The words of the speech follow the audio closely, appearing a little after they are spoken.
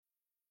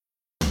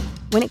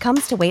When it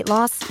comes to weight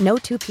loss, no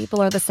two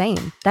people are the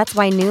same. That's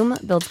why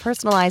Noom builds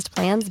personalized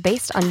plans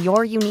based on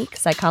your unique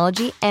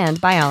psychology and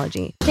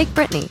biology. Take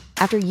Brittany.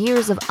 After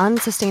years of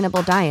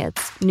unsustainable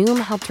diets, Noom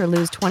helped her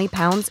lose 20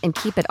 pounds and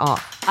keep it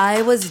off.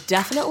 I was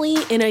definitely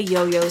in a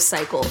yo-yo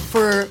cycle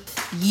for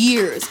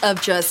years of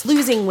just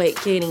losing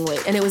weight, gaining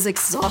weight, and it was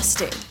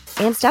exhausting.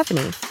 And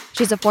Stephanie.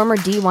 She's a former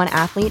D1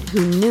 athlete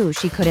who knew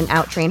she couldn't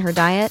out-train her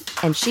diet,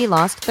 and she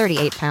lost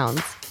 38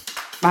 pounds.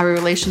 My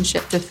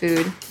relationship to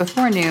food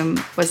before Noom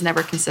was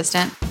never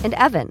consistent. And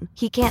Evan,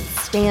 he can't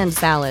stand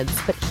salads,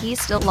 but he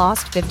still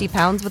lost 50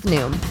 pounds with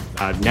Noom.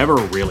 I never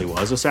really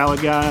was a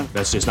salad guy.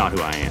 That's just not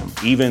who I am.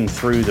 Even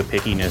through the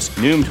pickiness,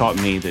 Noom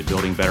taught me that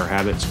building better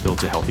habits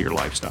builds a healthier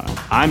lifestyle.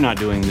 I'm not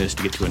doing this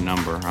to get to a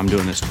number. I'm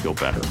doing this to feel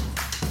better.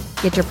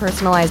 Get your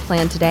personalized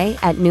plan today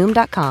at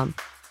Noom.com.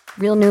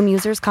 Real Noom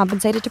users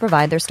compensated to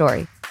provide their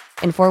story.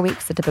 In 4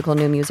 weeks, the typical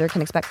Noom user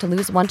can expect to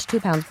lose 1 to 2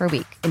 pounds per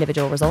week.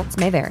 Individual results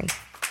may vary.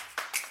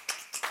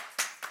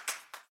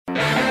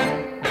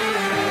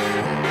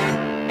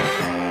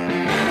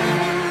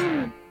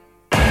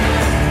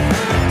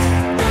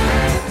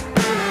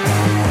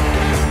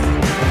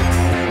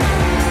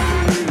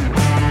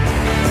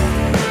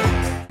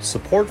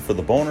 Support for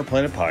the Bowhunter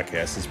Planet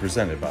podcast is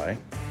presented by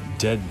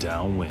Dead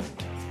Downwind,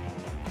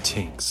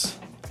 Tinks,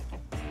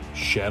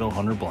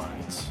 Shadowhunter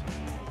Blinds,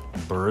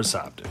 Burris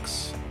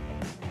Optics,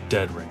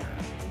 Dead Ringer,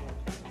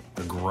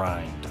 The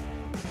Grind,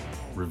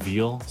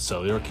 Reveal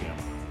Cellular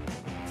Camera,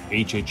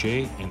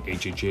 HHA and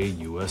HHA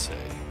USA,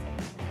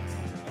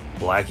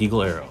 Black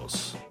Eagle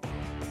Arrows,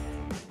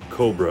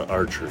 Cobra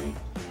Archery,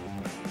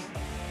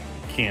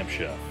 Camp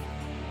Chef.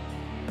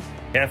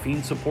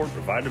 Caffeine support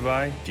provided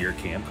by Deer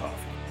Camp Coffee.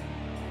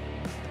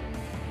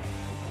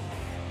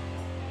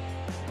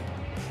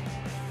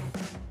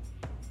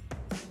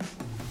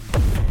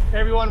 Hey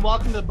everyone,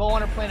 welcome to the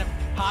Bowhunter Planet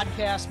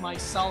podcast.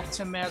 Myself,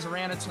 Tim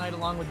Mazarana, tonight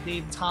along with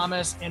Dave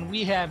Thomas, and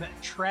we have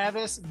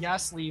Travis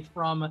Yesley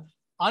from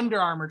Under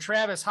Armour.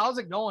 Travis, how's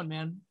it going,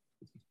 man?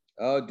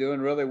 Oh,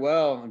 doing really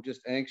well. I'm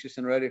just anxious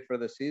and ready for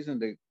the season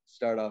to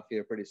start off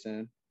here pretty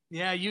soon.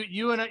 Yeah,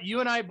 you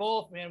and I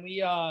both, man.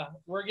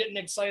 We're getting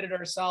excited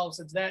ourselves.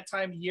 It's that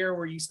time of year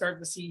where you start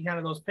to see kind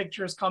of those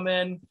pictures come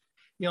in.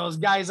 You know, those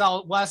guys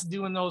out west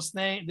doing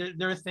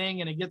their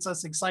thing, and it gets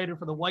us excited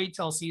for the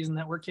whitetail season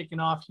that we're kicking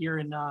off here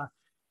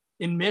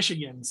in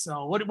Michigan.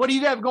 So what do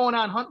you have going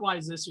on hunt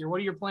wise this year? What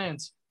are your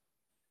plans?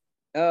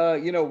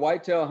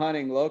 Whitetail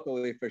hunting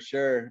locally for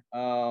sure.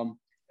 And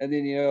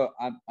then,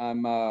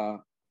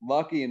 I'm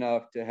lucky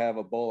enough to have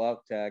a bull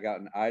elk tag out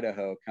in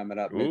Idaho coming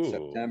up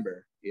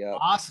mid-September. Yeah.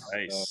 Awesome.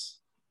 Nice.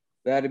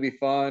 So that'd be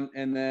fun.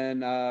 And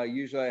then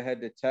usually I head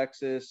to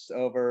Texas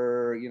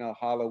over,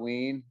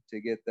 Halloween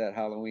to get that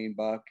Halloween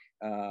buck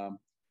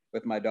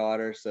with my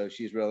daughter. So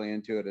she's really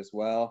into it as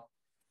well.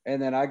 And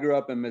then I grew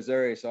up in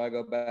Missouri, so I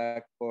go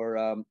back for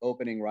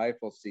opening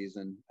rifle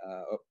season,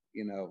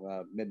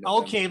 mid-November.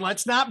 Okay,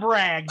 let's not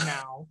brag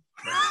now.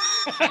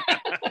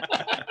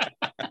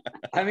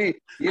 I mean,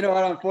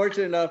 I'm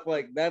fortunate enough,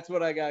 that's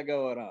what I got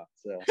going on.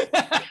 So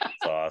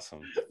That's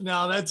awesome.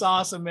 No, that's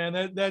awesome,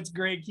 man. That's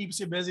great. Keeps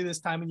you busy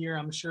this time of year,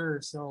 I'm sure.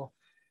 So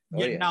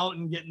getting out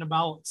and getting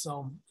about.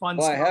 So fun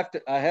stuff.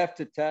 I have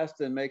to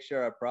test and make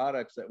sure our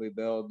products that we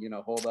build,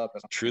 hold up.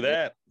 True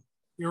that.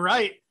 You're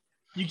right.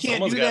 You can't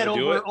Someone's do that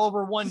gotta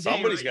over one day.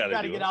 Somebody's right? You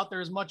got to do get it. out there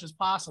as much as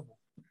possible.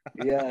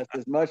 Yes,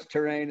 as much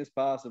terrain as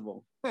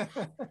possible.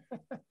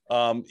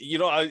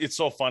 It's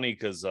so funny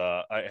because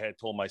I had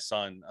told my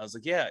son, I was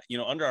like, yeah,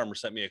 Under Armour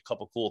sent me a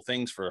couple cool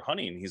things for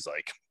hunting. He's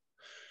like,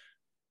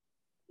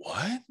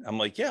 what? I'm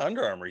like, yeah,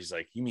 Under Armour. He's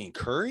like, you mean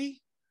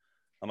Curry?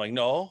 I'm like,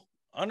 no,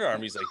 Under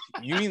Armour. He's like,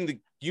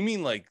 you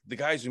mean like the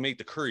guys who make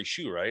the Curry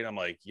shoe, right? I'm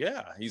like,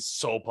 yeah. He's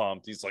so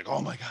pumped. He's like, oh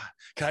my God,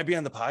 can I be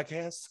on the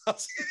podcast? I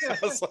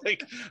was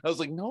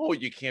like, no,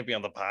 you can't be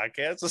on the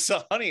podcast. It's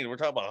hunting. We're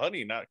talking about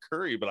hunting, not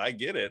Curry, but I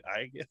get it.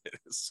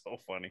 It's so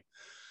funny.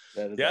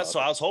 Yeah. Awesome. So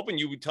I was hoping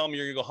you would tell me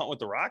you're gonna go hunt with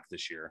The Rock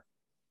this year.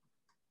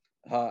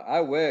 I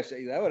wish.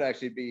 That would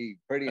actually be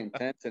pretty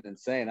intense and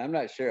insane. I'm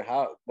not sure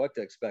what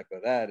to expect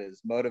with that.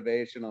 As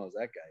motivational as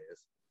that guy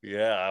is.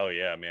 Yeah. Oh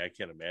yeah. I mean, I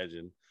can't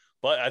imagine.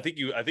 But I think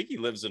he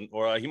lives in,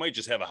 or he might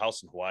just have a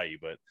house in Hawaii.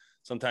 But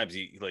sometimes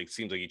he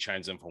seems like he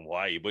chimes in from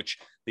Hawaii, which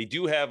they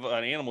do have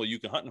an animal you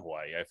can hunt in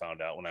Hawaii. I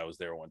found out when I was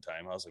there one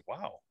time. I was like,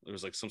 wow, there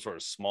was like some sort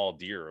of small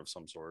deer of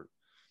some sort.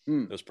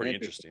 It was pretty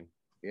interesting.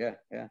 Yeah.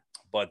 Yeah.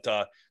 But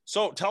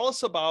so tell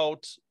us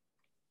about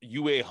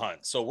UA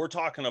Hunt. So we're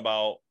talking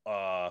about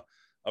a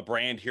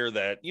brand here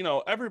that,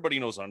 everybody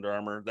knows Under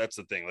Armour. That's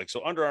the thing.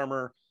 So Under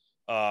Armour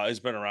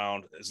has been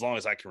around as long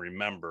as I can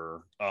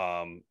remember.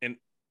 And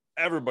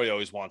everybody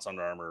always wants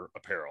Under Armour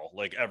apparel.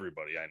 Like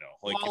everybody I know.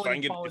 Like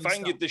if I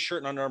can get this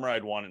shirt in Under Armour,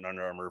 I'd want it in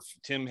Under Armour. If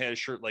Tim had a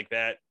shirt like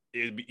that,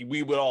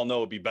 we would all know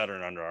it'd be better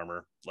in Under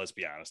Armour. Let's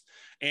be honest.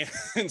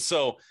 And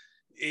so,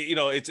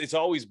 it's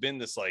always been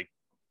this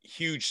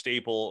huge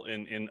staple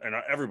in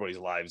everybody's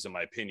lives, in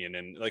my opinion.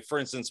 And for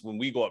instance, when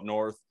we go up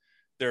north,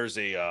 there's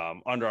a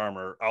Under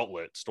Armour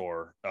outlet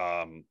store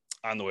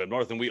on the way up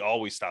north, and we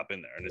always stop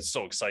in there, and it's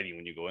so exciting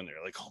when you go in there,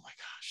 like, oh my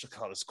gosh, look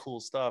at all this cool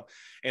stuff.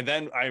 And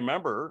then I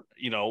remember,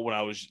 when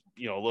I was,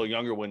 a little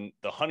younger, when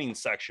the hunting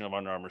section of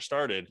Under Armour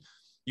started,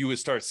 you would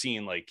start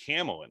seeing like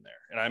camo in there.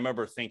 And I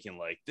remember thinking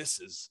like, this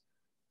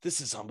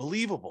is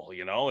unbelievable,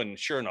 and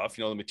sure enough,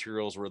 the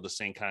materials were the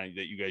same kind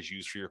that you guys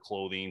use for your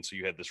clothing. So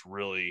you had this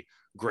really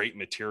great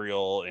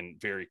material and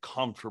very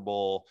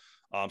comfortable.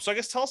 So I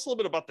guess tell us a little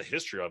bit about the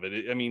history of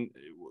it. I mean,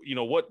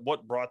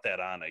 what brought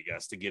that on, I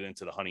guess, to get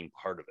into the hunting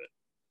part of it?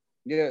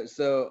 Yeah.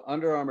 So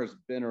Under Armour's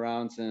been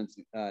around since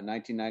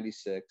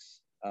 1996.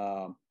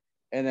 And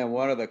then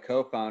one of the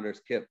co-founders,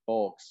 Kip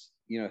Folks,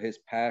 his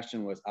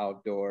passion was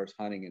outdoors,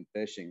 hunting and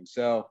fishing.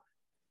 So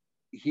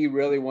he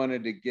really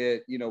wanted to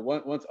get,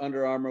 once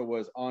Under Armour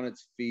was on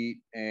its feet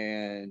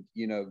and,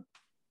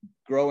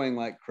 growing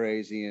like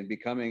crazy and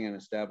becoming an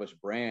established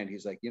brand,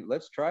 he's like,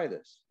 let's try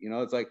this.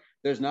 It's like,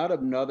 there's not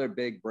another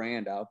big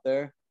brand out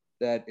there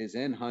that is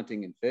in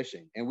hunting and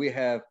fishing. And we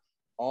have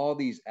all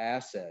these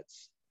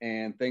assets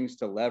and things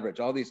to leverage,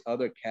 all these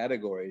other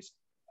categories,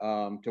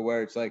 to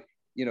where it's like,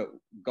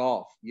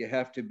 golf, you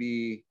have to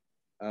be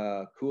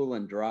cool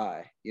and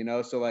dry,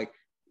 so like,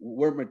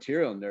 we're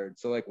material nerds.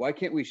 So like, why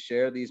can't we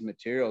share these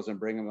materials and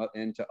bring them up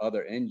into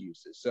other end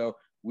uses? So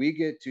we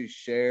get to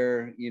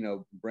share,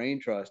 brain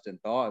trust and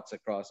thoughts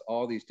across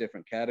all these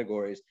different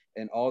categories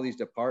and all these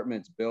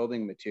departments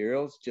building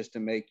materials just to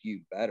make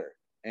you better.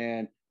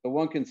 And the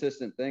one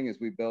consistent thing is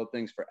we build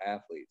things for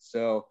athletes.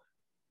 So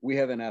we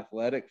have an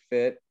athletic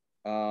fit,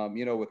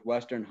 with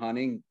Western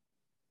hunting.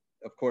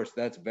 Of course,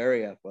 that's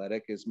very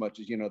athletic, as much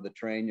as, the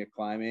terrain you're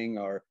climbing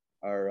or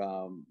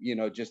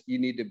just, you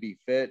need to be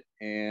fit.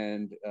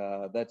 And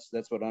that's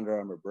what Under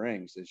Armour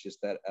brings. It's just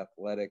that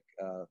athletic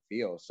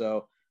feel.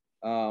 So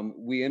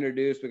we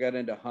got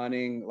into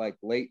hunting like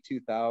late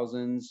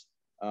 2000s.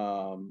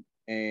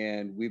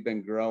 And we've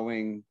been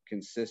growing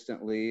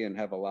consistently and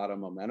have a lot of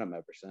momentum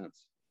ever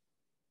since.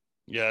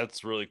 Yeah,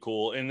 that's really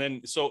cool. And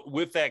then, so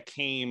with that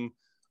came,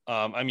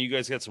 you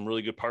guys had some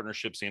really good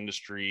partnerships in the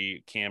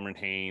industry, Cameron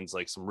Haynes,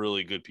 like some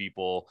really good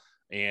people.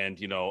 And,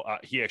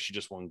 he actually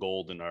just won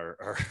gold in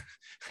our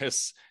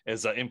as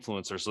an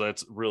influencer. So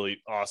that's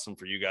really awesome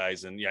for you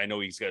guys. And yeah, I know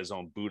he's got his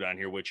own boot on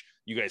here, which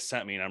you guys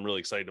sent me, and I'm really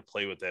excited to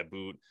play with that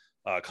boot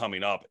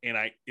coming up. And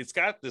it's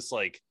got this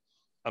like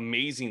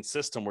amazing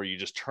system where you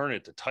just turn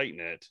it to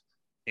tighten it.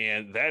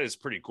 And that is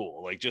pretty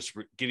cool. Like just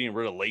getting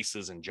rid of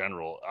laces in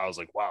general. I was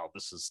like, wow,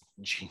 this is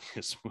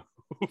genius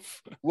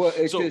move. Well,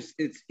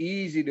 it's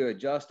easy to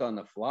adjust on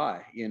the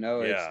fly.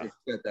 Yeah. It's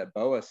got that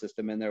BOA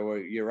system in there where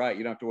you're right.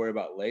 You don't have to worry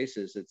about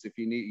laces. It's if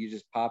you need, you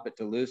just pop it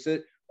to loose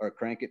it or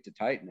crank it to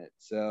tighten it.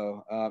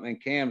 So,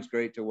 and Cam's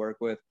great to work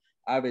with.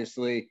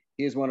 Obviously,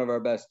 he's one of our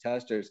best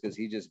testers because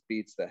he just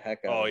beats the heck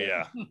out of it.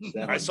 Oh,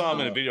 yeah. I saw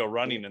him in a video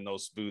running in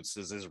those boots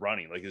as his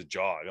running, like his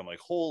jog. I'm like,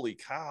 holy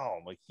cow.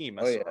 I'm like, he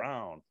messed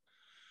around.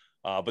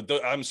 But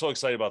I'm so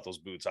excited about those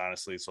boots,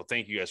 honestly. So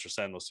thank you guys for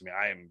sending those to me.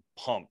 I am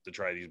pumped to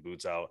try these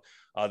boots out.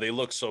 They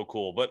look so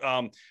cool. But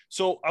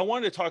so I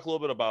wanted to talk a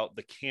little bit about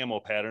the camo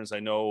patterns. I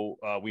know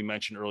we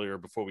mentioned earlier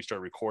before we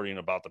started recording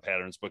about the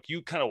patterns, but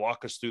you kind of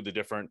walk us through the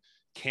different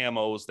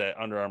camos that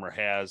Under Armour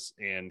has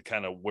and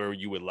kind of where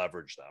you would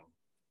leverage them.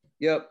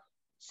 Yep.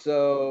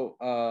 So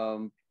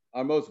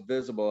our most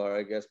visible, or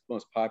I guess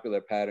most popular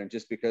pattern,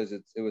 just because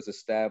it was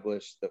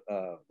established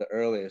the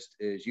earliest,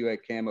 is UA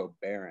Camo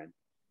Baron.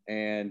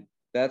 And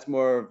that's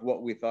more of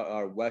what we thought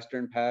our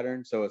Western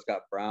pattern. So it's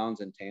got browns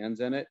and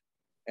tans in it.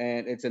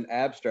 And it's an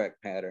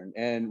abstract pattern.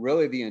 And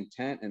really the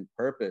intent and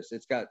purpose,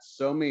 it's got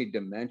so many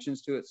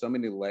dimensions to it, so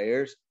many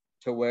layers,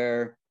 to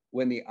where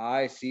when the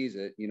eye sees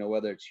it,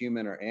 whether it's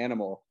human or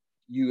animal,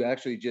 you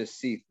actually just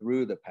see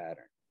through the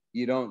pattern.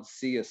 You don't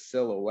see a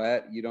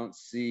silhouette. You don't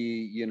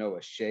see,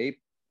 a shape.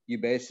 You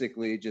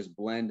basically just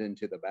blend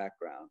into the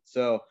background.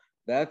 So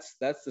that's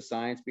the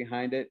science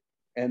behind it.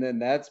 And then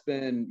that's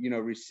been,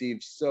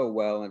 received so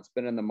well, and it's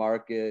been in the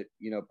market,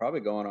 probably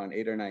going on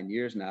 8 or 9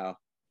 years now.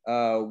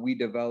 We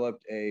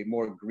developed a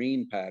more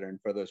green pattern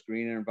for those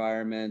green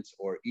environments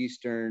or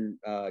Eastern,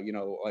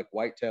 like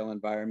whitetail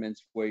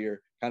environments where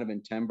you're kind of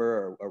in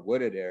timber or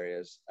wooded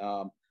areas.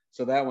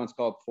 So that one's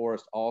called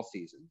Forest All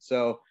Season.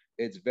 So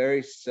it's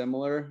very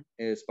similar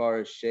as far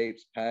as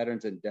shapes,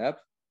 patterns, and depth.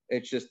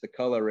 It's just the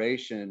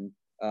coloration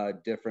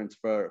difference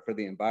for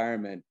the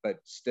environment, but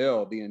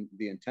still the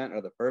intent or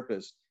the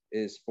purpose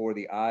is for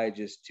the eye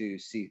just to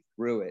see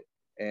through it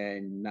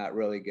and not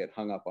really get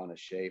hung up on a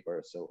shape or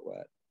a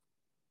silhouette.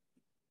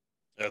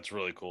 That's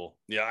really cool.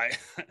 Yeah,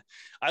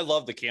 I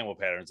love the camo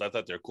patterns. I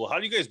thought they're cool. How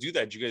do you guys do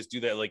that? Did you guys do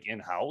that like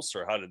in-house,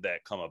 or how did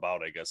that come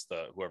about? I guess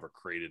whoever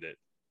created it.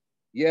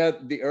 Yeah,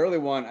 the early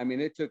one,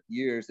 it took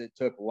years. It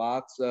took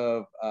lots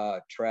of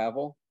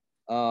travel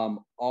all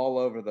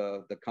over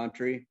the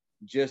country,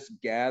 just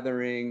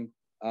gathering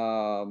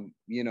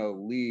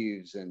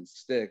leaves and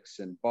sticks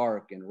and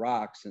bark and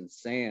rocks and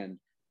sand,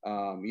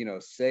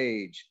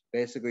 sage,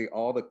 basically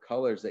all the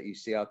colors that you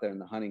see out there in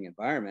the hunting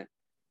environment.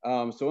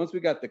 So once we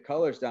got the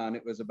colors down,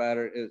 it was a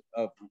matter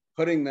of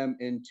putting them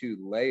into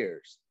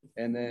layers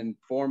and then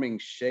forming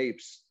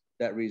shapes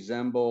that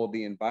resemble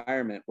the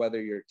environment,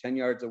 whether you're 10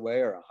 yards away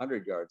or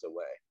 100 yards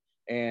away.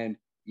 And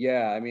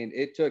yeah, I mean,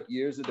 it took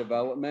years of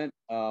development,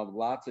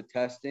 lots of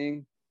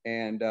testing,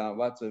 and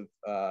lots of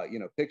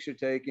picture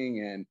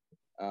taking,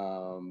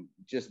 and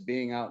just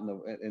being out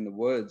in the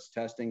woods,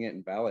 testing it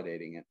and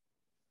validating it.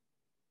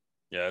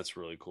 Yeah, that's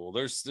really cool.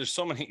 There's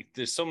so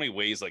many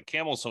ways. Like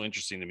camel's so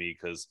interesting to me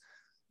because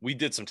we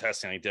did some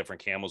testing on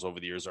different camels over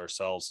the years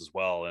ourselves as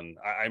well. And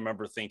I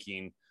remember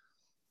thinking,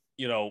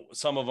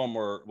 some of them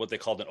were what they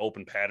called an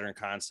open pattern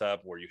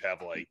concept, where you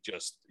have like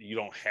you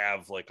don't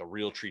have like a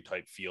Realtree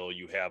type feel.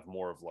 You have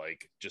more of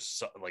like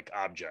just like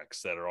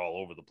objects that are all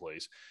over the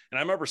place. And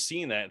I remember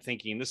seeing that and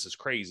thinking, this is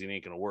crazy, it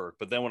ain't going to work.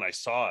 But then when I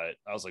saw it,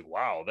 I was like,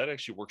 wow, that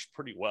actually works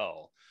pretty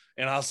well.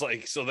 And I was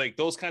like, so like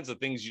those kinds of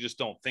things you just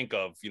don't think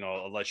of,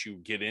 unless you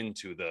get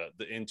into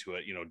into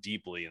it,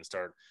 deeply and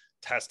start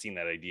testing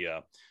that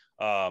idea.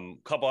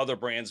 Couple other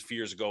brands a few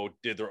years ago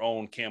did their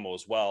own camo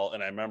as well.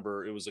 And I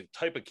remember it was a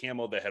type of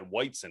camo that had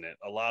whites in it,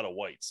 a lot of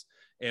whites.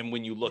 And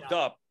when you looked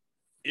up,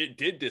 it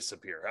did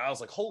disappear. I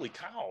was like, holy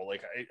cow.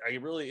 Like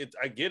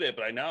I get it,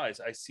 but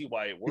I see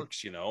why it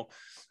works,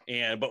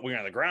 but when you're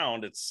on the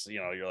ground, it's,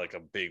 you're like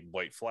a big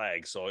white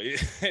flag. So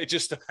it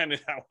just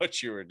depended on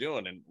what you were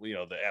doing and,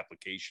 the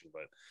application,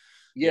 but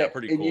yeah,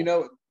 pretty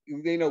cool.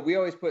 And we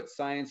always put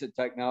science and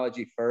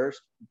technology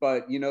first,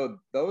 but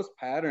those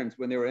patterns,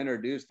 when they were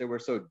introduced, they were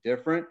so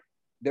different.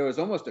 There was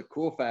almost a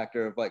cool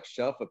factor of like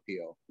shelf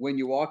appeal when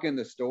you walk in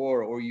the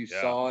store or you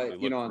saw it,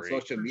 on great.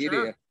 Social media.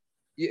 Sure.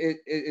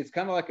 It's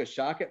kind of like a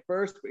shock at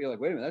first, but you're like,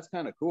 wait a minute, that's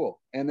kind of cool.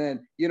 And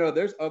then,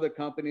 there's other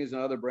companies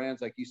and other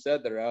brands, like you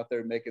said, that are out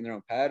there making their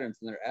own patterns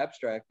and they're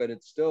abstract, but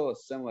it's still a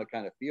similar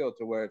kind of feel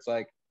to where it's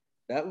like,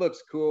 that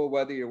looks cool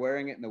whether you're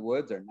wearing it in the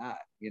woods or not,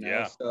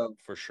 Yeah, so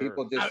for sure.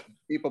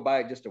 People buy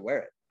it just to wear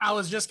it. I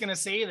was just going to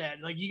say that,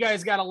 like, you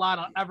guys got a lot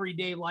of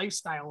everyday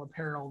lifestyle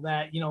apparel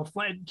that,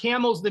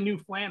 camo's the new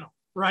flannel,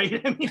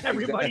 right? I mean,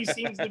 everybody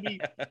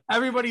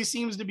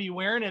seems to be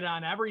wearing it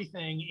on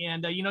everything.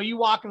 And, you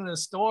walk into the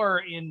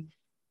store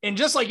and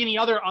just like any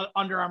other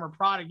Under Armour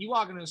product, you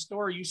walk into the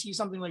store, you see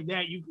something like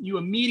that, you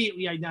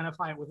immediately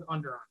identify it with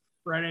Under Armour,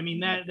 right? I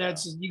mean,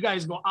 that's, you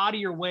guys go out of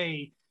your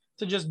way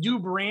to just do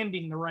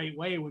branding the right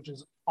way, which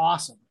is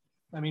awesome.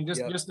 I mean,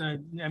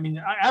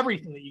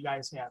 everything that you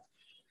guys have.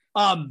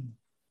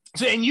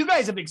 So, and you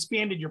guys have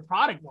expanded your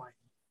product line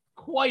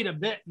quite a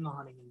bit in the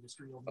hunting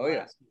industry over the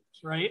last years,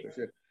 right? For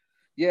sure.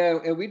 Yeah,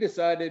 and we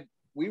decided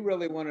we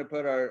really want to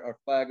put our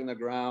flag in the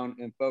ground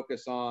and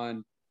focus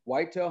on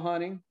whitetail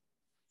hunting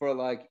for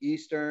like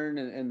Eastern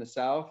and the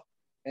South,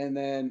 and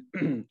then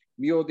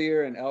mule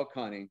deer and elk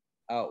hunting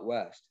out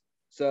West.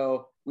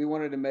 So we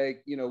wanted to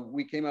make,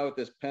 we came out with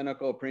this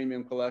pinnacle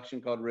premium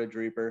collection called Ridge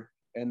Reaper,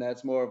 and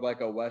that's more of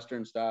like a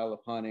Western style of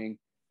hunting.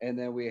 And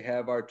then we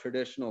have our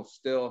traditional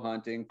still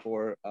hunting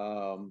for,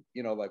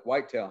 like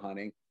whitetail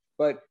hunting.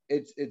 But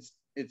it's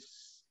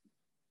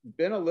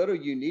been a little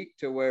unique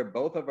to where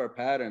both of our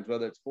patterns,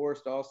 whether it's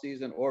Forest All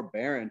Season or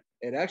Barren,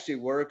 it actually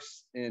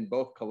works in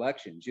both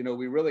collections.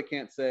 We really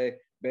can't say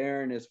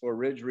Barren is for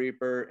Ridge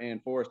Reaper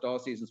and Forest All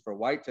Seasons for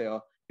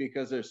whitetail,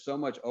 because there's so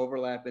much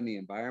overlap in the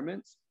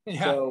environments.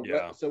 So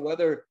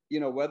whether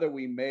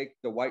we make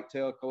the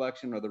whitetail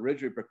collection or the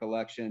Ridge Reaper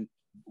collection,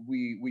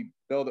 we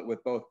build it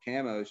with both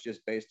camos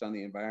just based on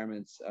the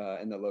environments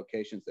and the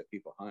locations that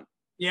people hunt.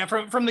 Yeah,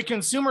 from the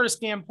consumer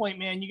standpoint,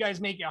 man, you guys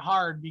make it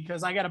hard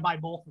because I got to buy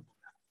both of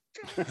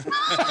them.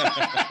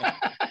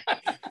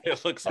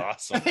 It looks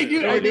awesome. They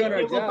do.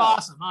 They look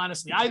awesome,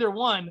 honestly. Either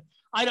one,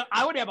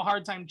 I would have a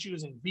hard time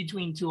choosing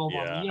between two of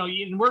them.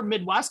 And we're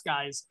Midwest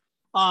guys.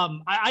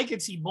 I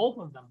could see both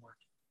of them working.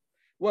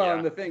 Well,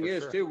 and the thing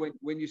is too,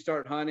 when you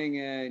start hunting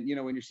and,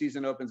 when your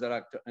season opens at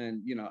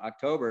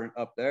October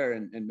up there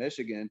in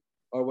Michigan,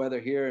 or whether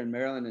here in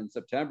Maryland in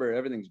September,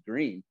 everything's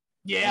green.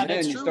 Yeah, and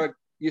then that's true.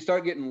 You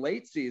start getting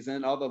late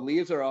season, all the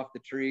leaves are off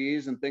the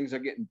trees and things are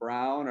getting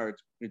brown or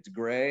it's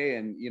gray.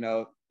 And,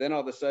 then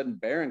all of a sudden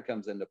Barren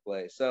comes into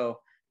play. So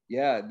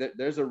yeah,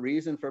 there's a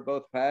reason for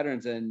both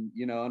patterns. And,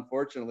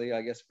 unfortunately,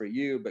 I guess for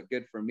you, but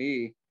good for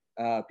me,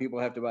 people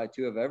have to buy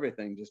two of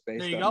everything just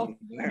based on. There you go.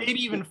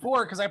 Maybe even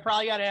four, because I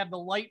probably got to have the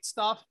light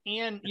stuff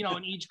and,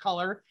 in each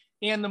color,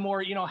 and the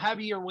more,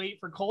 heavier weight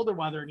for colder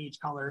weather in each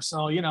color.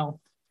 So, you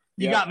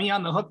got me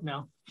on the hook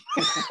now.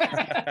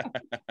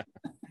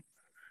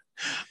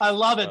 I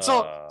love it.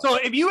 So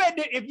if you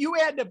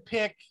had to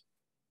pick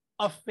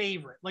a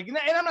favorite, like, and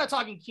I'm not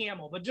talking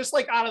camel, but just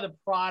like out of the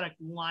product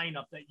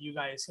lineup that you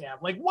guys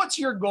have, like, what's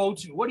your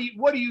go-to? What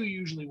do you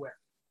usually wear?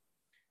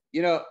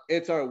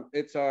 It's our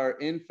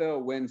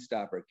infill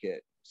Windstopper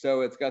kit.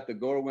 So it's got the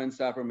Gore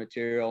Windstopper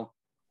material,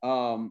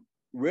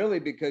 really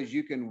because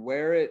you can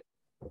wear it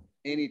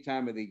any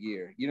time of the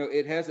year.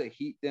 It has a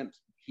heat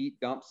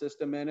dump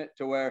system in it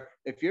to where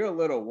if you're a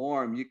little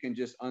warm, you can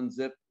just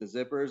unzip the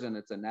zippers and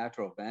it's a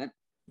natural vent.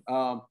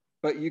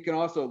 But you can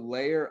also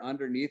layer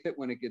underneath it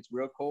when it gets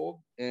real cold.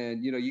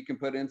 And, you can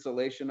put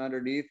insulation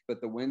underneath,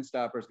 but the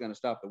Windstopper is going to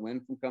stop the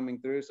wind from coming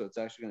through. So it's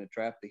actually going to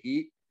trap the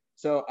heat.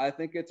 So I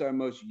think it's our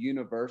most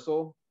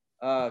universal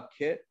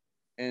kit.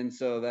 And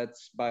so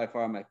that's by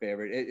far my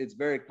favorite. It's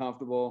very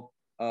comfortable.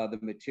 The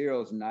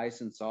material is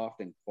nice and soft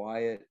and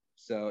quiet.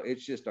 So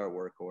it's just our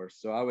workhorse.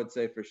 So I would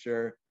say for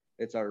sure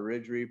it's our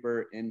Ridge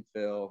Reaper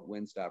Infill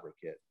Windstopper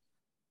kit.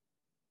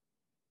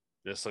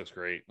 This looks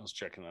great. I was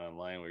checking it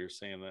online while you're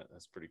saying that.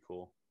 That's pretty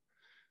cool.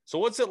 So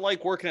what's it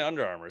like working at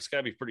Under Armour? It's got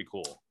to be pretty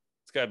cool.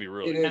 It's got to be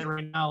really cool.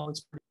 Right now,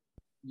 it's pretty.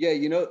 Yeah,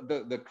 you know,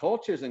 the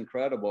culture is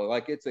incredible.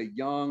 Like, it's a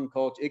young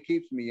culture. It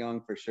keeps me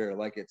young for sure.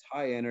 Like, it's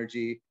high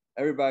energy.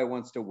 Everybody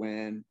wants to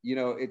win. You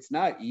know, it's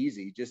not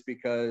easy just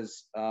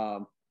because,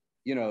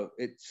 you know,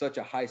 it's such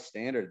a high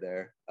standard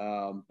there.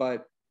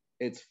 But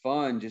it's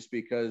fun just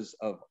because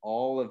of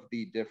all of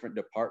the different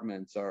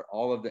departments, or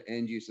all of the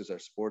end uses or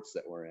sports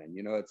that we're in.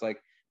 You know, it's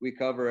like we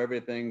cover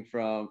everything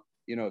from,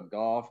 you know,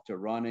 golf to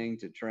running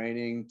to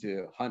training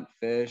to hunt,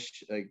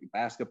 fish, like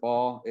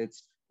basketball.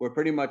 We're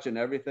pretty much in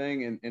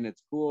everything. And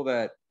it's cool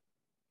that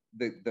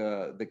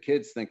the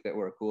kids think that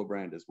we're a cool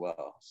brand as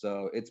well.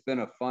 So it's been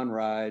a fun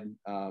ride.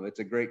 It's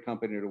a great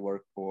company to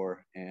work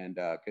for, and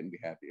couldn't be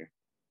happier.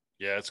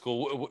 Yeah, it's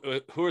cool.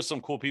 Who are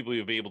some cool people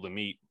you'll be able to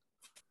meet?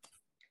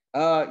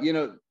 You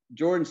know,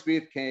 Jordan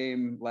Spieth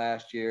came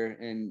last year,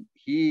 and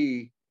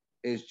he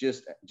is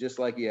just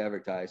like he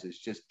advertises,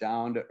 just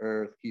down to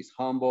earth. He's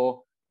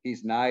humble.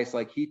 He's nice.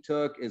 Like, he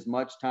took as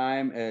much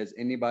time as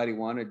anybody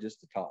wanted just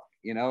to talk,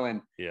 you know,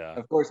 and yeah,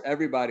 of course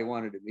everybody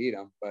wanted to meet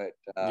him, but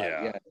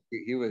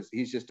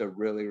he's just a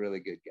really, really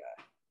good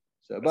guy.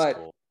 So, that's but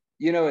cool.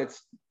 You know,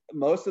 it's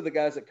most of the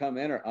guys that come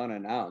in are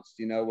unannounced,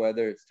 you know,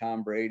 whether it's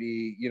Tom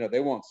Brady, you know,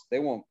 they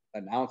won't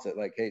announce it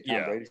like, hey,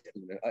 Tom Brady's,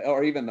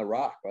 or even The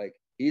Rock, like,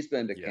 he's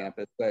been to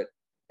campus, but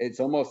it's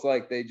almost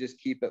like they just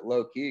keep it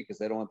low key because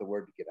they don't want the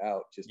word to get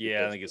out.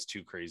 I think it's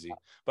too crazy.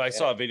 But I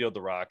saw a video of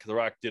The Rock. The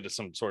Rock did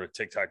some sort of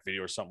TikTok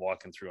video or something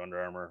walking through Under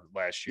Armour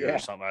last year or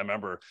something. I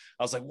remember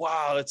I was like,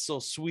 wow, that's so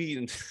sweet.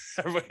 And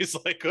everybody's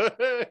like,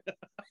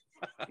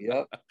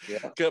 yeah.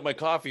 Get my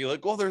coffee.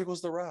 Like, oh, there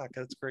goes The Rock.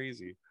 That's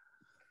crazy.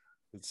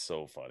 It's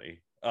so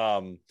funny.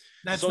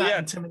 That's not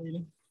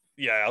intimidating.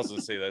 Yeah, I was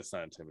gonna say that's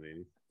not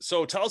intimidating.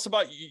 So tell us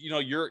about, you know,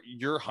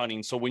 your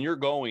hunting. So when you're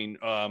going,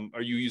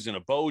 are you using a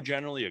bow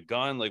generally, a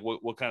gun? Like,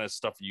 what kind of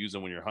stuff are you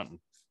using when you're hunting?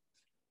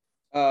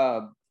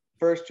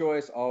 First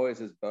choice always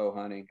is bow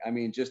hunting. I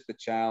mean, just the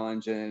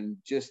challenge, and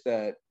just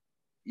that,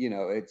 you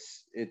know,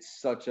 it's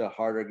such a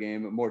harder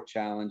game, but more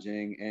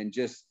challenging. And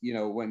just, you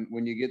know,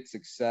 when you get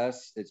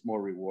success, it's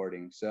more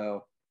rewarding.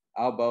 So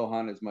I'll bow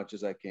hunt as much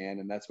as I can,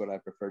 and that's what I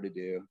prefer to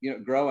do. You know,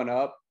 growing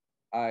up,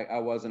 I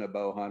wasn't a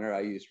bow hunter.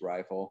 I used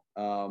rifle.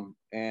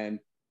 And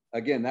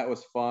again, that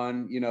was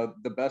fun. You know,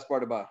 the best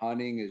part about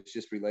hunting is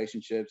just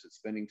relationships and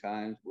spending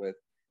time with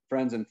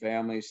friends and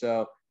family.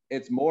 So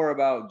it's more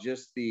about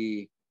just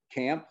the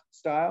camp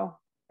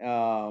style,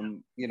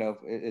 you know,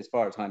 as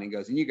far as hunting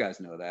goes. And you guys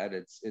know that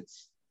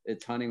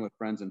it's hunting with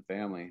friends and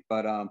family.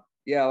 But I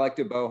like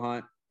to bow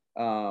hunt.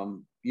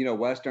 You know,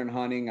 Western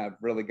hunting, I've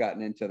really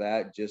gotten into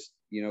that just,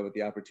 you know, with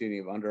the opportunity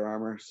of Under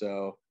Armour.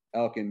 So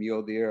elk and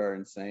mule deer are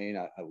insane.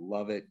 I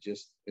love it,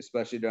 just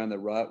especially during the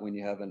rut when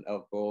you have an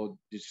elk bull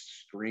just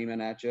screaming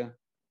at you.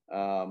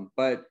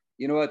 But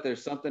you know what?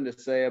 There's something to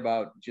say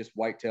about just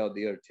whitetail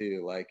deer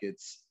too. Like,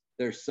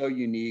 they're so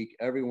unique.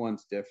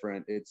 Everyone's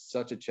different. It's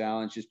such a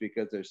challenge just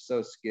because they're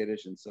so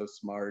skittish and so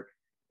smart.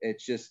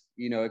 It's just,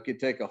 you know, it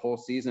could take a whole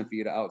season for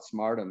you to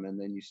outsmart him, and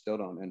then you still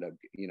don't end up,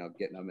 you know,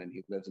 getting him, and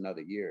he lives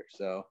another year.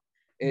 So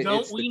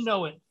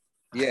know it?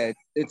 Yeah,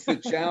 it's the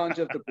challenge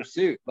of the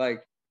pursuit.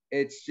 Like,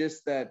 it's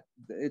just that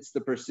it's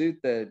the pursuit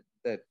that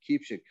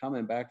keeps you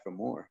coming back for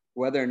more,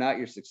 whether or not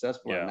you're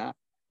successful or not.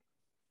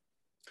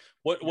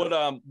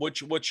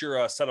 What's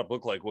your setup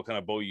look like? What kind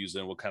of bow you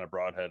using? What kind of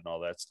broadhead and all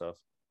that stuff?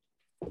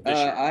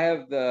 I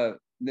have the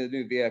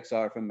new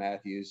VXR from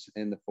Matthews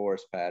in the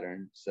forest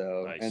pattern.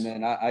 So, nice. And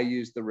then I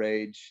use the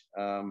Rage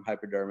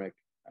hypodermic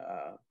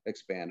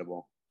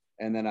expandable,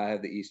 and then I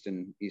have the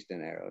Easton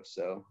arrow.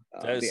 So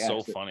that is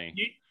so funny.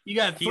 You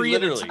got three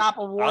of the top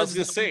awards. I was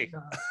gonna say.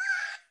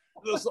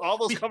 All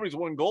those companies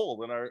won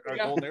gold in our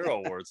Golden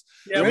Arrow Awards.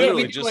 Yeah,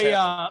 we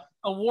do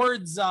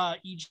awards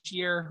each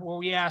year where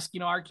we ask, you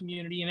know, our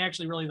community and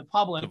actually really the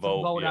public to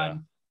vote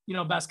on, you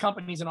know, best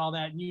companies and all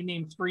that. And you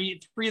name three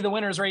of the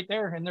winners right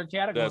there in their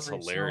category. That's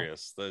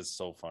hilarious. So. That is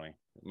so funny.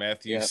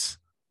 Matthews,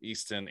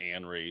 Easton,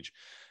 and Rage.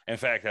 In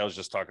fact, I was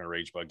just talking to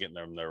Rage about getting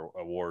them their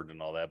award and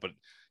all that. But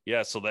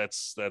yeah, so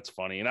that's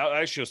funny. And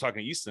I actually was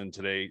talking to Easton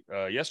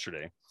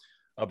yesterday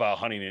about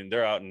hunting, and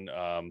they're out in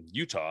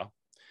Utah.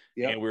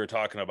 Yeah. And we were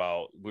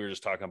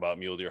just talking about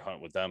mule deer hunt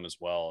with them as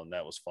well. And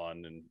that was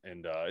fun.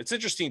 And it's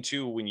interesting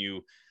too, when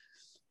you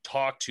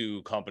talk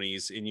to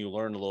companies and you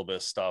learn a little bit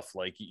of stuff,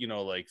 like, you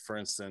know, like for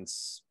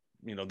instance,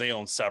 you know, they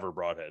own Sever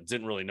broadheads.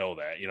 Didn't really know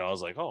that, you know, I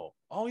was like, oh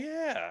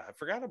yeah, I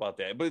forgot about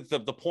that. But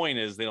the point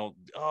is they don't,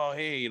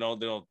 you know,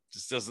 they don't,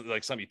 just doesn't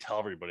like something you tell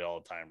everybody all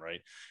the time.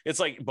 Right. It's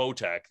like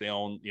Bowtech. They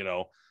own, you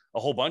know, a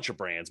whole bunch of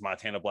brands,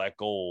 Montana Black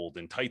Gold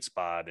and Tight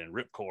Spot and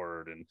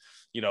Ripcord, and,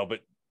 you know, but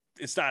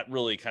it's not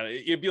really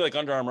it'd be like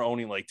Under Armour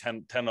owning like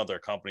 10 other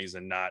companies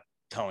and not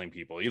telling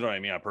people, you know what I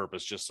mean, on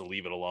purpose, just to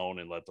leave it alone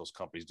and let those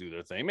companies do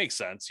their thing. It makes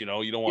sense. You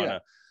know, you don't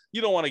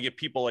want to get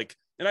people like,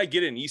 and I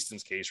get it in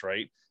Easton's case,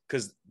 right?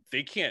 Because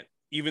they can't,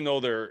 even though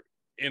they're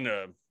in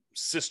a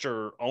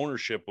sister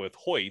ownership with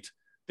Hoyt,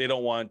 they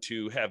don't want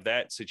to have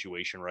that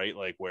situation, right?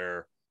 Like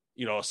where,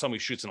 you know, somebody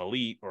shoots an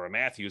Elite or a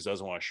Matthews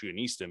doesn't want to shoot an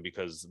Easton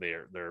because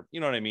they're, you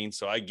know what I mean?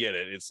 So I get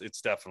it.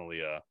 It's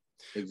definitely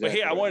exactly. But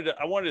hey, I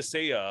wanted to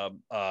say,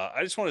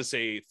 I just want to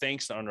say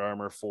thanks to Under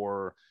Armour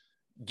for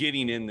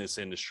getting in this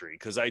industry,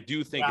 because I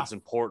do think it's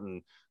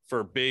important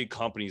for big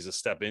companies to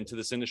step into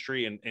this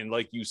industry. And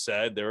like you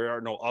said, there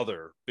are no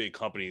other big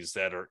companies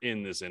that are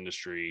in this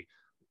industry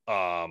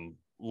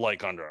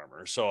like Under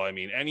Armour. So, I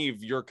mean, any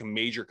of your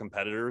major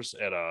competitors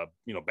at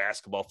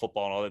basketball,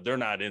 football, and all that, they're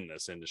not in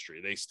this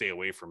industry. They stay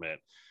away from it.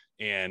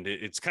 And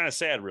it's kind of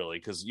sad, really,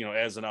 because, you know,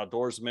 as an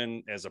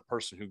outdoorsman, as a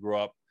person who grew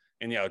up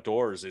in the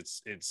outdoors,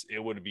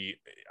 it would be,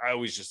 I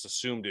always just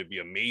assumed it'd be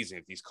amazing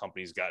if these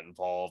companies got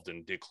involved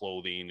and did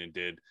clothing and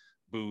did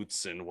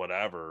boots and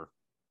whatever,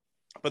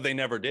 but they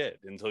never did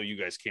until you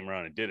guys came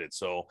around and did it.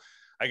 So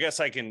I guess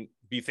I can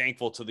be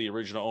thankful to the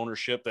original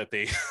ownership that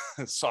they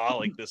saw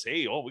like this,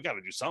 hey, we got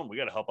to do something. We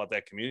got to help out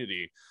that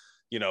community,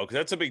 you know, because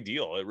that's a big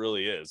deal. It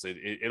really is.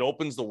 It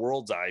opens the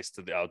world's eyes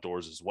to the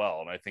outdoors as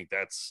well. And I think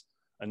that's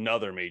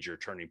another major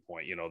turning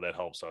point, you know, that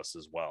helps us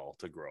as well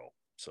to grow.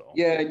 So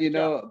yeah, and you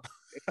know,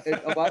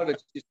 a lot of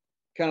it's just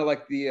kind of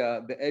like the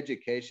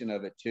education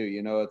of it too.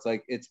 You know, it's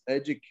like it's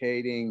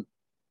educating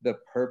the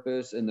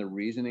purpose and the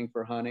reasoning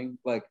for hunting.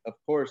 Like, of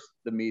course,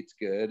 the meat's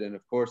good, and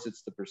of course,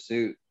 it's the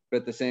pursuit. But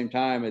at the same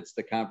time, it's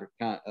the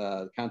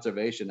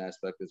conservation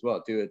aspect as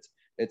well too.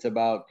 It's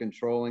about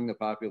controlling the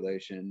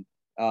population.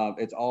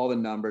 It's all the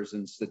numbers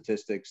and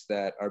statistics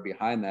that are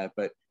behind that.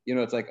 But you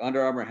know, it's like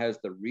Under Armour has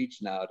the reach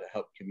now to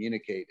help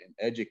communicate and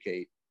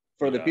educate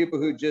for the people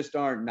who just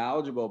aren't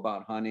knowledgeable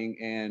about hunting,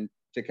 and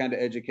to kind of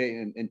educate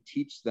and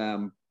teach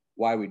them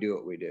why we do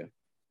what we do.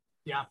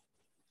 Yeah.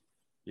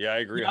 Yeah, I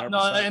agree. Yeah, no,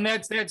 and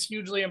that's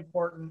hugely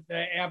important.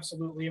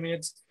 Absolutely. I mean,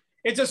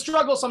 it's a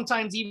struggle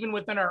sometimes, even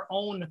within our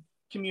own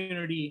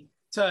community,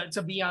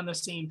 to be on the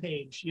same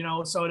page, you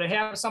know. So to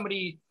have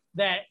somebody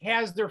that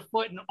has their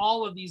foot in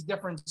all of these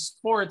different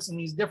sports and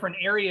these different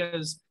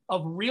areas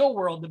of real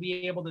world to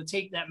be able to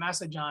take that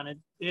message on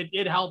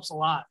it helps a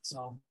lot.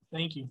 So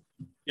thank you.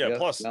 Yeah,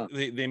 plus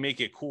they make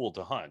it cool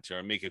to hunt,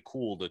 or make it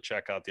cool to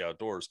check out the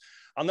outdoors.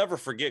 I'll never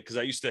forget, because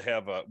we used to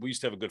have a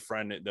good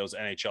friend that was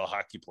an NHL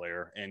hockey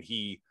player, and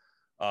he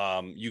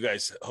you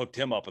guys hooked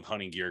him up with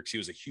hunting gear because he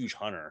was a huge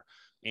hunter,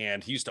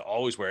 and he used to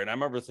always wear it. And I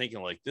remember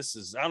thinking, like, this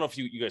is, I don't know if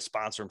you guys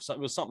sponsor him, it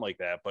was something like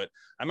that, but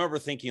I remember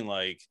thinking,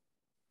 like,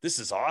 this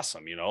is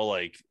awesome, you know,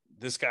 like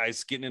this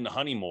guy's getting into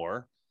hunting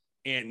more.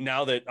 And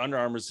now that Under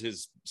Armour is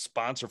his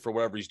sponsor for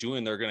whatever he's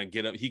doing, they're going to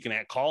get him. He can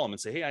call him and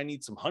say, hey, I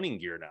need some hunting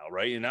gear now.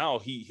 Right. And now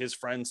his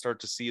friends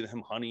start to see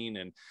him hunting,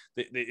 and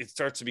it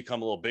starts to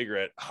become a little bigger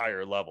at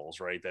higher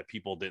levels, right, that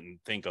people didn't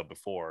think of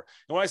before.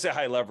 And when I say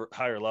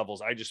higher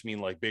levels, I just mean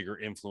like bigger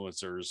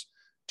influencers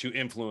to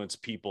influence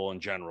people in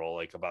general,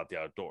 like about the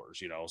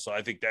outdoors, you know? So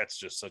I think that's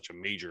just such a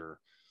major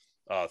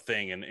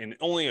thing, and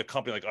only a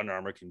company like Under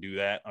Armour can do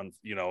that.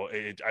 You know,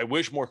 I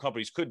wish more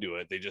companies could do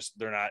it.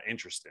 They're not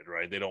interested,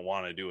 right? They don't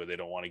want to do it. They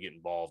don't want to get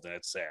involved, and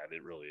it's sad.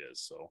 It really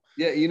is. So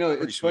yeah, you know,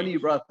 it's funny you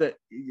brought that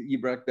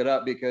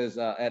up, because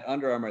at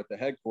Under Armour, at the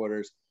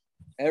headquarters,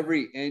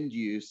 every end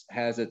use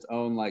has its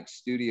own like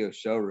studio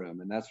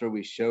showroom, and that's where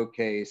we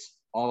showcase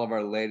all of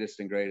our latest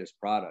and greatest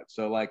products.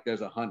 So like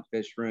there's a hunt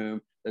fish room,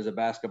 there's a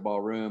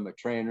basketball room, a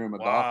train room, a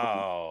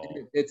golf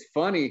room. It's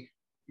funny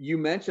you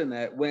mentioned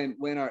that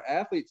when our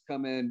athletes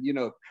come in, you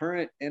know,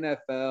 current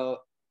NFL,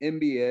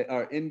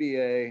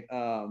 NBA,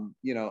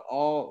 you know,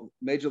 all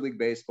Major League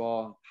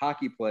Baseball,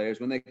 hockey players,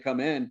 when they come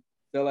in,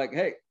 they're like,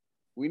 hey,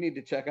 we need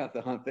to check out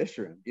the hunt fish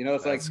room. You know,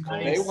 it's that's like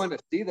cool. They want to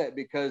see that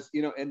because,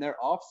 you know, in their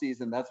off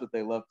season, that's what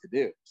they love to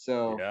do.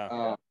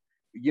 So,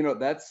 you know,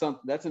 that's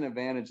an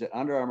advantage that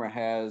Under Armour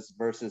has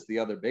versus the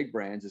other big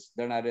brands, is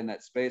they're not in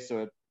that space.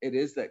 So it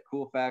is that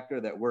cool factor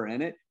that we're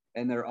in it.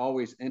 And they're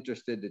always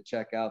interested to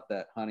check out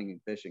that hunting and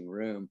fishing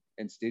room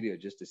and studio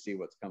just to see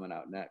what's coming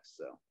out next.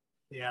 So,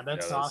 yeah,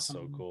 that's awesome.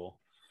 So cool.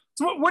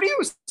 So what do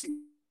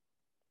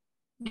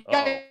you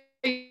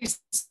guys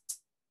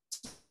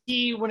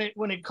see when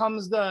it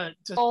comes to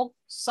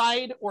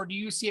side, or do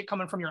you see it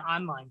coming from your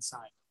online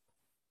side?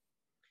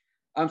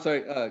 I'm sorry,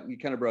 you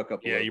kind of broke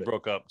up. Yeah, you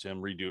broke up,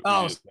 Tim. Redo.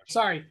 Oh,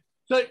 sorry.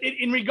 So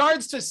in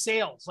regards to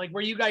sales, like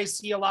where you guys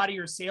see a lot of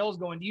your sales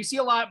going, do you see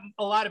a lot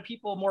of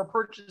people more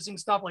purchasing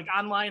stuff like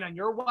online on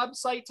your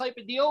website type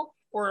of deal,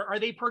 or are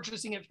they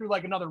purchasing it through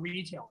like another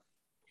retailer?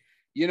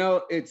 You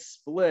know, it's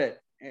split,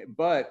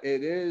 but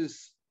it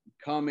is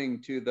coming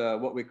to the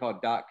what we call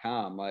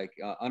 .com, like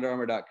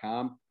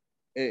UnderArmour.com.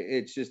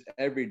 It's just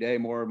every day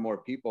more and more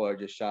people are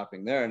just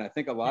shopping there, and I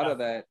think a lot of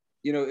that,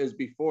 you know, is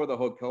before the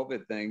whole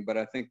COVID thing, but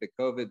I think the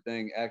COVID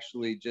thing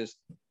actually just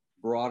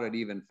brought it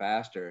even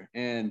faster.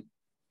 And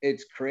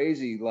it's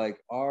crazy. Like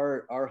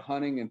our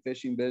hunting and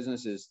fishing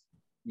business is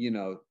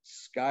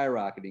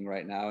skyrocketing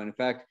right now. And in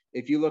fact,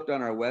 if you looked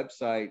on our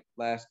website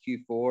last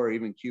Q4 or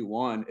even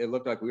Q1, it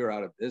looked like we were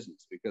out of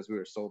business because we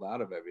were sold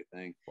out of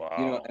everything.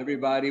 Wow.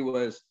 Everybody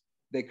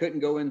they couldn't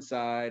go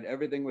inside.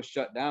 Everything was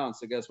shut down.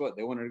 So guess what?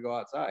 They wanted to go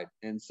outside.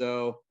 And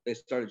so they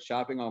started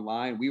shopping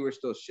online. We were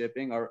still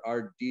shipping.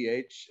 Our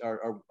DH,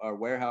 our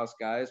warehouse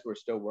guys were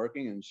still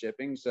working and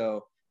shipping.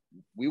 So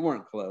we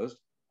weren't closed.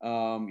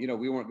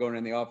 We weren't going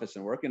in the office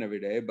and working every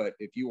day, but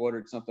if you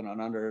ordered something on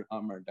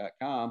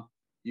UnderArmour.com,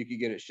 you could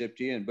get it shipped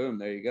to you and boom,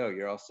 there you go.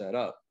 You're all set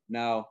up.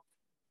 Now,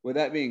 with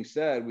that being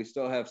said, we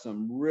still have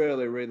some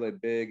really, really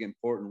big,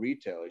 important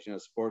retailers,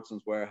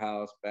 Sportsman's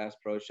Warehouse, Bass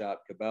Pro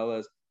Shop,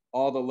 Cabela's,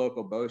 all the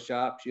local bow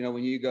shops.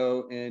 When you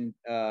go and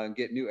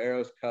get new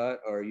arrows cut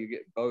or you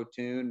get bow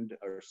tuned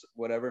or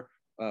whatever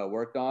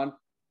worked on,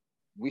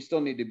 we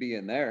still need to be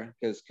in there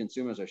because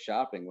consumers are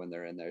shopping when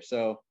they're in there.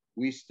 So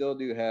we still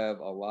do have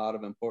a lot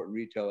of important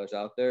retailers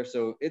out there.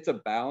 So it's a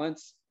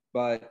balance,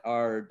 but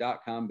our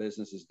 .com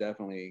business is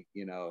definitely,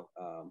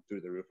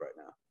 through the roof right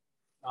now.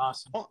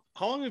 Awesome.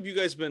 How long have you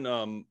guys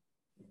been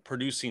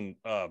producing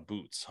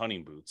boots,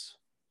 hunting boots?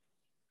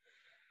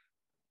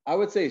 I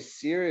would say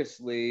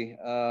seriously,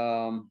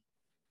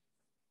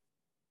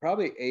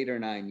 probably 8 or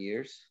 9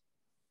 years.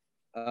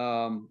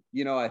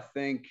 I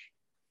think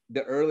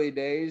the early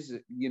days,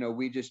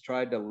 we just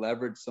tried to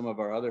leverage some of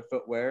our other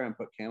footwear and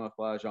put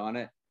camouflage on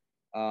it,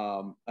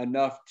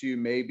 enough to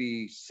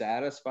maybe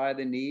satisfy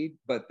the need.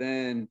 But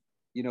then,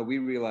 we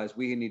realized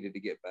we needed to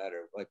get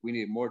better. Like we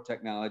need more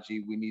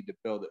technology. We need to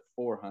build it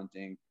for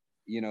hunting,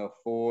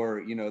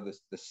 for, the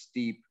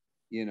steep,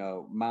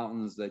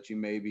 mountains that you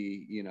may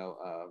be,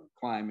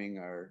 climbing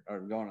or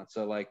going on.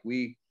 So like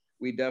we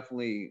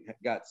definitely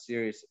got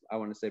serious. I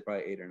want to say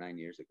probably 8 or 9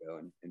 years ago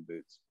in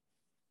boots.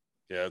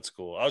 Yeah, that's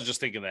cool. I was just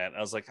thinking that.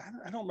 I was like,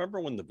 I don't remember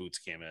when the boots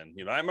came in.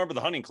 I remember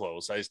the hunting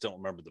clothes. I just don't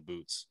remember the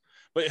boots.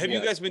 But have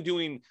you guys been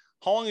doing,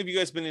 how long have you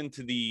guys been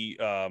into the,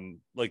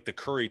 like the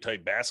Curry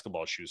type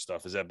basketball shoe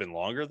stuff? Has that been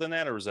longer than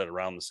that, or is that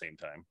around the same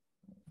time?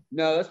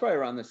 No, that's probably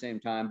around the same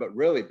time, but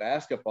really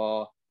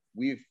basketball,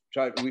 we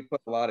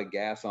put a lot of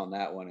gas on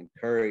that one, and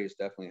Curry has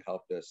definitely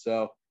helped us.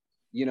 So,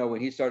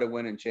 when he started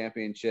winning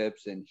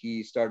championships and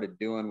he started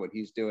doing what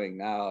he's doing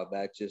now,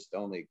 that just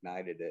only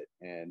ignited it.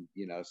 And,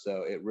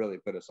 so it really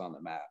put us on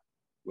the map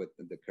with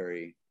the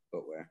Curry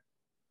footwear.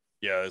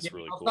 Yeah, that's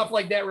really cool. Stuff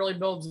like that really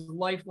builds a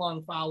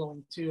lifelong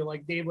following too.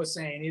 Like Dave was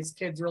saying, his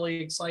kid's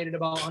really excited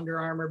about Under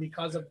Armour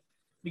because of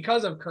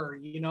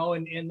Curry,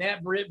 and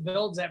that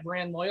builds that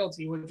brand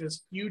loyalty, which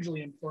is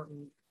hugely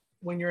important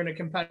when you're in a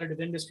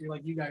competitive industry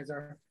like you guys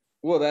are.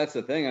 Well, that's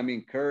the thing. I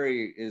mean,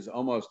 Curry is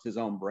almost his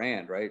own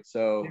brand, right?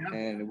 So,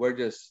 and we're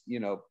just,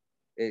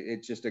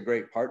 it's just a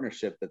great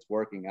partnership that's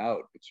working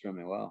out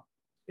extremely well.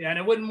 Yeah, and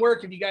it wouldn't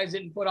work if you guys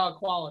didn't put out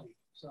quality.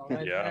 So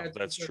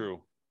that's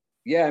true.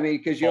 Yeah, I mean,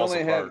 because you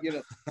only have,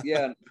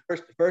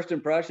 first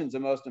impressions are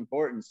most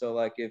important. So,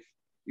 like, if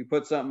you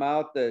put something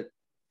out that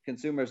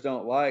consumers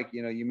don't like,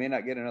 you may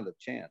not get another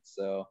chance.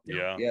 So,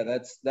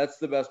 that's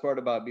the best part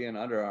about being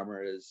Under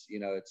Armour is,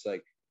 it's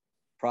like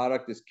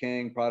product is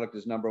king, product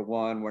is number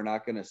one. We're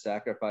not going to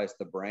sacrifice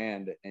the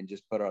brand and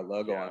just put our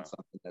logo on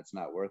something that's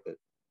not worth it.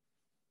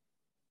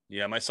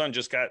 Yeah, my son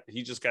just got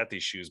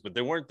these shoes, but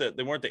they weren't the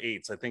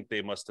 8s. I think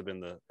they must have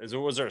been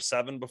was there a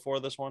 7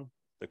 before this one,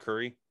 the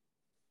Curry?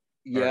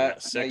 Yeah,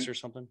 6 or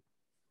something.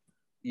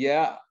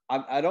 Yeah,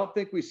 I don't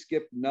think we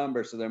skipped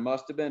numbers, so there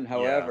must have been.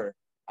 However,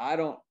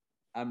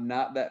 I'm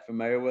not that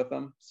familiar with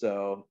them,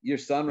 so your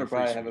son would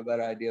probably have a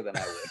better idea than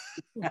I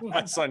would.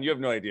 My son, you have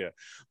no idea.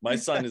 My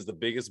son is the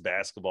biggest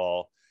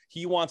basketball.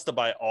 He wants to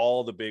buy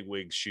all the big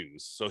wig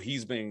shoes, so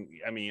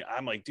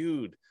I'm like,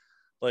 dude,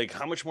 like,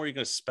 how much more are you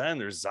going to spend?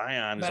 There's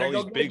Zion, there's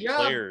all these big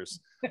players.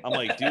 I'm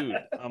like, dude,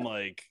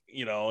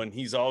 and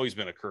he's always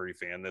been a Curry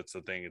fan. That's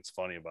the thing. It's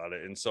funny about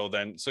it. And so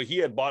he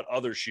had bought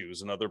other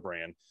shoes, another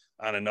brand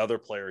on another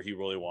player he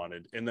really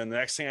wanted. And then the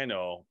next thing I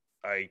know,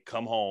 I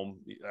come home,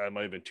 it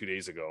might have been 2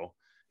 days ago.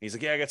 He's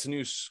like, yeah, I got some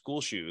new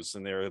school shoes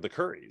and they're the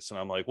Currys. And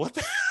I'm like, what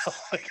the hell?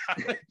 Like, how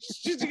many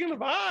shoes are you going to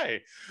buy?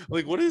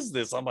 Like, what is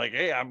this? I'm like,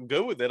 hey, I'm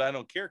good with it. I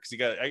don't care. Cause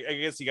I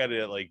guess he got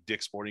it at like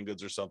Dick's Sporting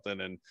Goods or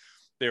something. And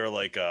they were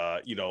like,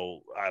 I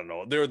don't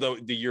know. They're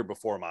the year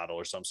before model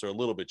or something. So they're a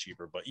little bit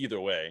cheaper, but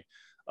either way,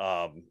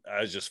 it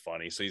was just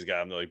funny. So he's got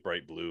them like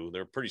bright blue.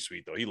 They're pretty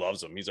sweet though. He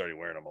loves them. He's already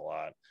wearing them a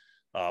lot.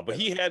 But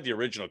he had the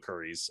original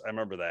Currys. I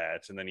remember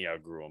that. And then he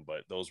outgrew them,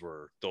 but those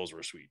were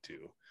sweet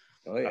too.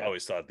 Oh, yeah. I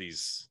always thought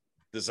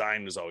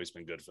design has always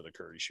been good for the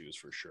Curry shoes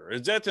for sure.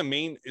 Is that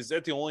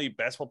the only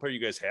basketball player you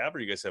guys have, or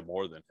you guys have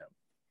more than him?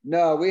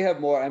 No, we have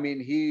more. I mean,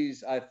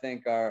 he's, I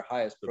think, our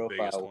highest the profile.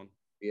 Biggest one.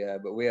 Yeah,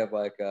 but we have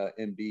like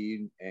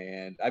Embiid,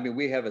 and I mean,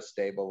 we have a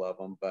stable of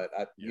them, but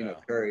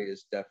Curry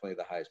is definitely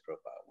the highest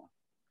profile one.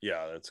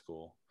 Yeah, that's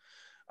cool.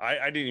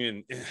 I didn't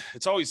even,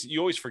 you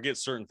always forget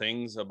certain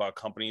things about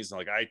companies. And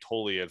like, I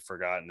totally had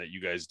forgotten that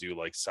you guys do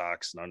like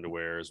socks and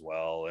underwear as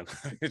well. And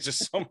it's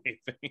just so many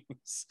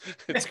things.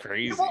 It's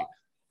crazy.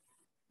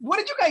 What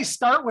did you guys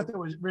start with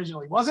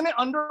originally? Wasn't it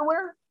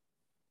underwear?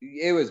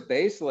 It was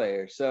base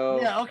layer. So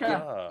Yeah,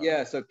 okay.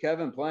 Yeah, so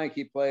Kevin Plank,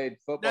 he played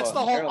football. That's the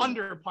in whole Maryland.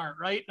 under part,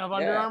 right? Of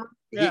Under Armour?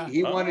 Yeah.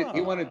 He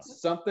wanted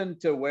something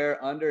to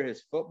wear under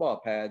his football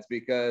pads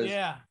because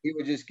he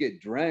would just get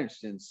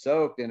drenched and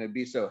soaked and it'd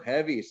be so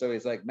heavy. So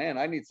he's like, man,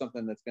 I need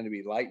something that's going to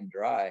be light and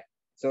dry.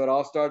 So it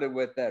all started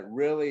with that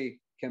really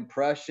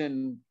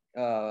compression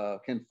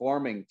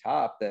conforming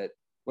top that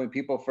when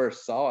people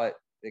first saw it,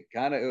 it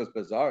was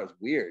bizarre. It was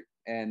weird.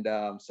 And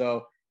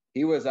so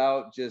he was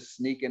out just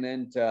sneaking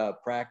into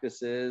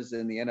practices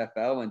in the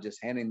NFL and just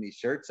handing these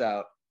shirts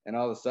out. And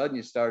all of a sudden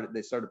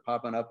they started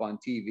popping up on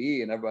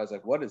TV and everybody's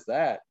like, what is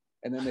that?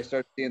 And then they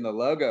started seeing the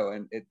logo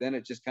and then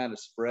it just kind of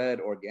spread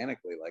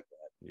organically like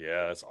that.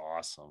 Yeah, that's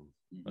awesome.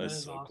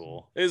 That's so awesome.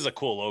 Cool. It is a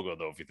cool logo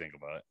though, if you think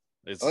about it.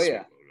 It's a sweet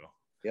logo.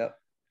 Yep.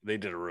 They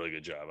did a really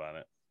good job on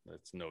it.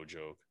 That's no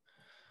joke.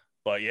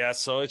 But yeah,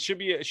 so it should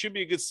be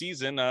a good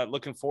season.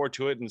 Looking forward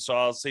to it. And so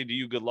I'll say to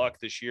you, good luck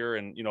this year,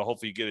 and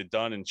hopefully you get it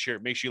done and share.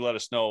 Make sure you let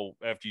us know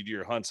after you do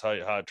your hunts how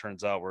it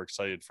turns out. We're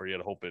excited for you.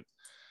 To hope it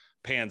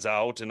pans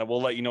out, and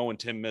we'll let you know when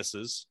Tim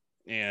misses.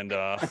 And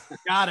got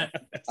it.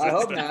 I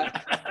hope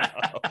not.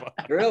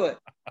 Drill it.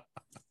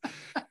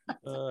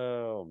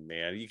 Oh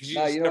man, you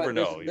just never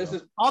know.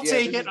 I'll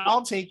take it.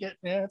 I'll take it.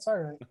 Yeah, it's all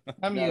right.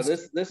 I'm used.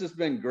 This has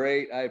been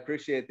great. I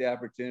appreciate the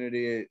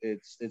opportunity.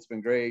 It's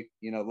been great.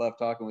 Love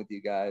talking with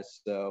you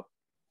guys. So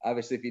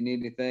obviously, if you need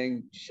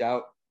anything,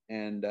 shout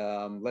and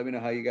let me know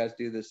how you guys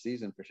do this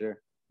season for sure.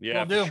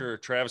 Yeah, for sure.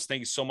 Travis, thank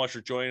you so much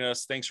for joining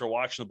us. Thanks for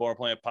watching the Born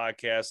Planet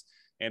podcast.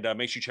 And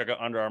make sure you check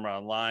out Under Armour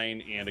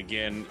online. And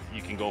again,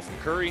 you can go from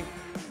Curry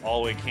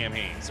all the way to Cam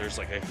Hanes. There's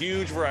like a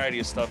huge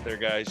variety of stuff there,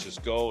 guys.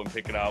 Just go and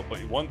pick it out.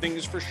 But one thing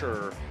is for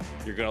sure,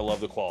 you're going to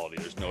love the quality.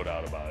 There's no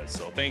doubt about it.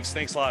 So thanks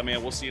a lot,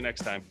 man. We'll see you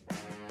next time.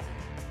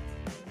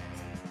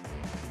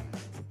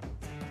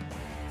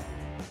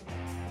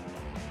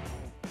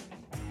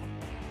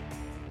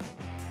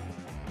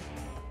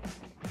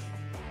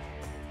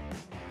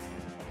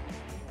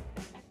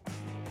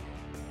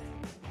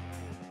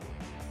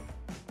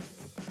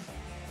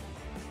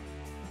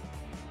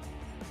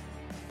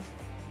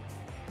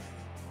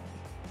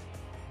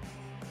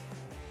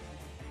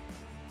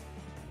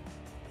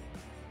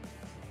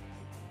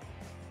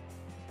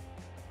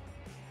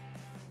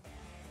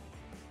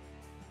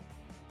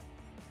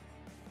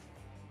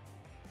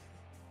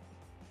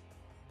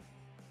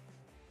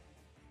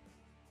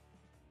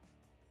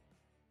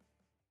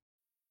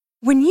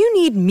 When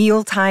you need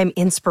mealtime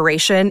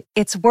inspiration,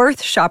 it's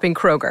worth shopping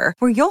Kroger,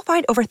 where you'll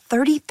find over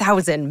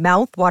 30,000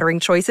 mouth-watering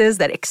choices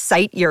that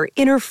excite your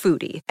inner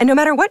foodie. And no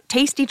matter what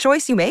tasty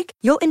choice you make,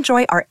 you'll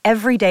enjoy our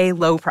everyday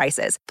low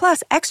prices,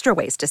 plus extra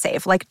ways to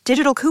save, like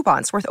digital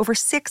coupons worth over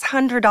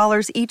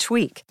 $600 each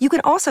week. You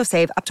can also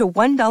save up to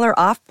 $1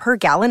 off per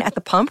gallon at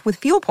the pump with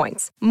fuel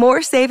points.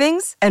 More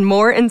savings and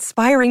more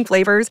inspiring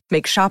flavors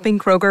make shopping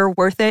Kroger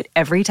worth it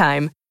every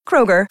time.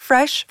 Kroger,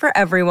 fresh for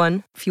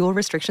everyone. Fuel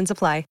restrictions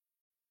apply.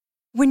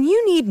 When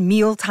you need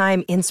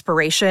mealtime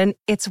inspiration,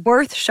 it's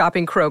worth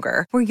shopping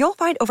Kroger, where you'll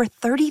find over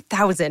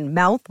 30,000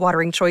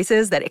 mouth-watering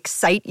choices that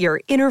excite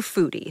your inner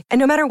foodie. And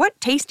no matter what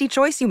tasty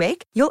choice you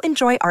make, you'll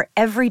enjoy our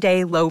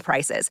everyday low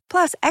prices,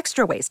 plus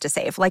extra ways to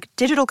save, like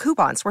digital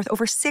coupons worth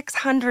over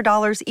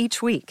 $600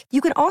 each week. You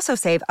can also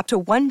save up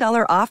to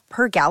 $1 off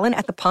per gallon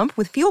at the pump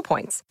with fuel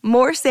points.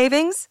 More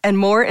savings and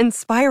more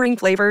inspiring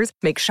flavors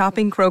make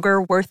shopping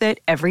Kroger worth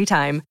it every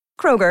time.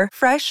 Kroger,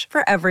 fresh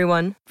for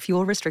everyone.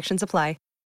 Fuel restrictions apply.